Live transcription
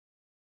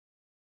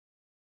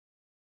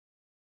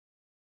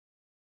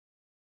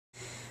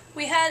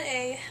We had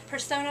a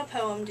persona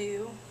poem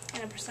due,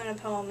 and a persona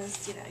poem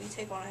is, you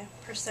take on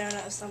a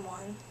persona of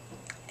someone.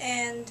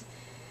 And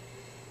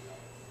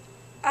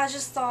I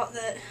just thought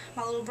that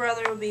my little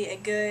brother would be a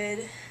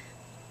good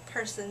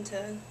person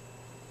to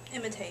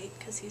imitate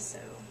because he's so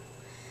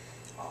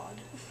odd.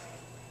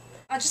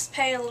 I just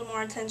paid a little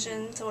more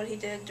attention to what he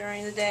did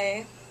during the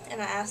day,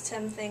 and I asked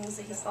him things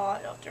that he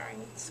thought of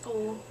during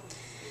school,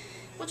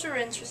 which were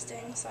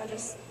interesting, so I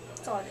just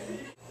thought it.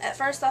 At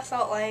first I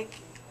felt like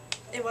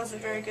it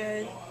wasn't very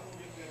good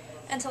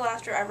until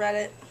after I read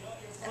it,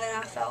 and then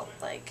I felt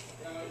like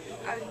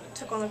I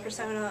took on the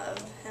persona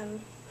of him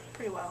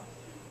pretty well.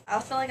 I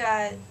feel like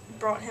I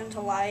brought him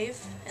to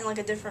life in like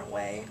a different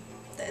way.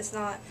 That it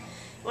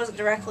wasn't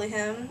directly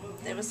him,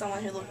 it was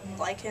someone who looked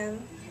like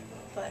him,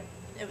 but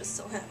it was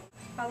still him.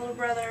 My little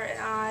brother and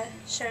I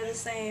share the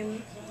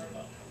same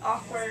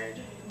awkward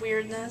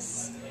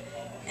weirdness,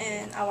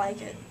 and I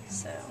like it,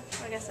 so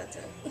I guess that's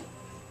it.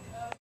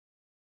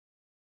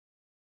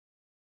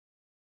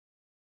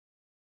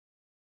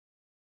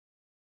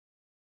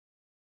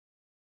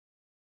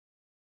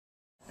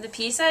 The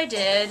piece I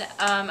did,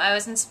 I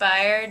was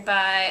inspired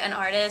by an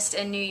artist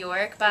in New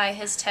York, by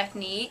his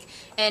technique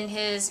and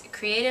his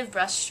creative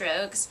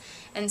brushstrokes,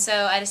 and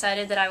so I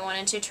decided that I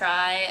wanted to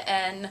try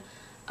and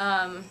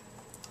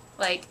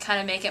kind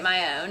of make it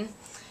my own.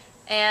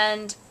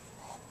 And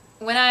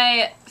when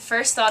I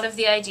first thought of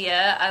the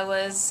idea, I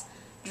was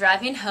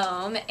driving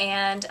home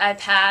and I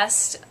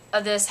passed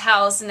this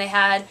house and they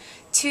had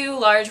two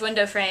large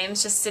window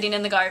frames just sitting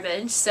in the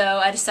garbage,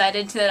 so I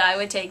decided that I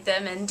would take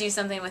them and do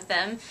something with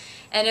them.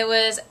 And it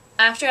was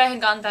after I had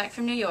gotten back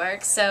from New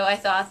York, so I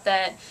thought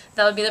that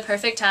that would be the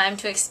perfect time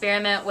to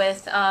experiment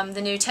with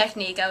the new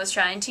technique I was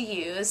trying to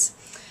use.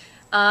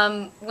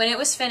 When it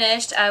was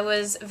finished, I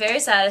was very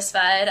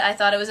satisfied. I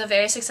thought it was a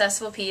very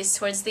successful piece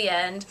towards the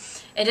end.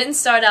 It didn't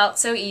start out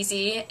so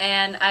easy,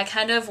 and I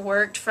kind of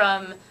worked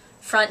from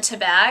front to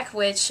back,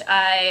 which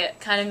I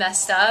kind of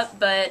messed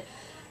up, but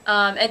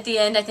at the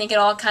end I think it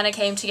all kind of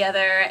came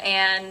together,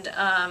 and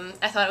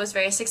I thought it was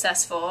very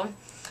successful.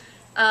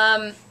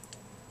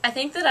 I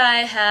think that I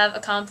have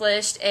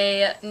accomplished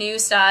a new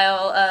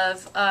style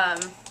of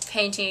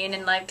painting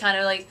and kind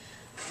of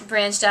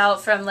branched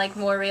out from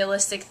more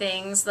realistic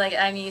things like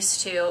I'm used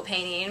to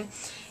painting,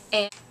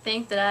 and I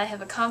think that I have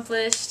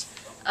accomplished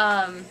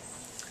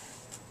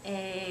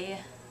a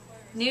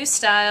new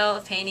style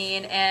of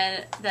painting,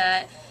 and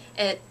that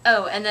it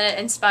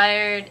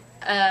inspired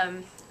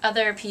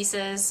other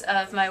pieces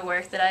of my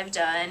work that I've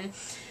done.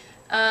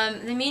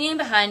 The meaning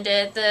behind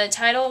it, the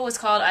title was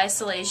called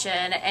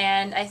Isolation,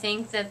 and I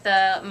think that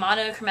the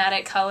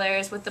monochromatic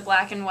colors with the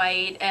black and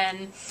white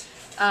and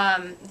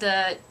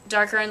the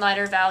darker and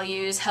lighter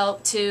values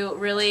help to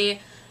really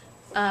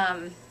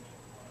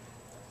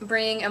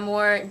bring a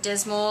more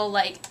dismal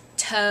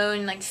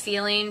tone,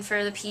 feeling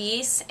for the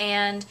piece,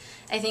 and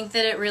I think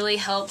that it really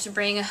helped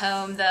bring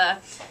home the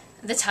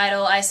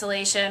title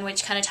Isolation,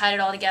 which kind of tied it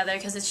all together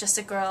because it's just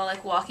a girl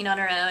walking on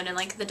her own in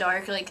the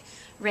dark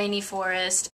rainy forest.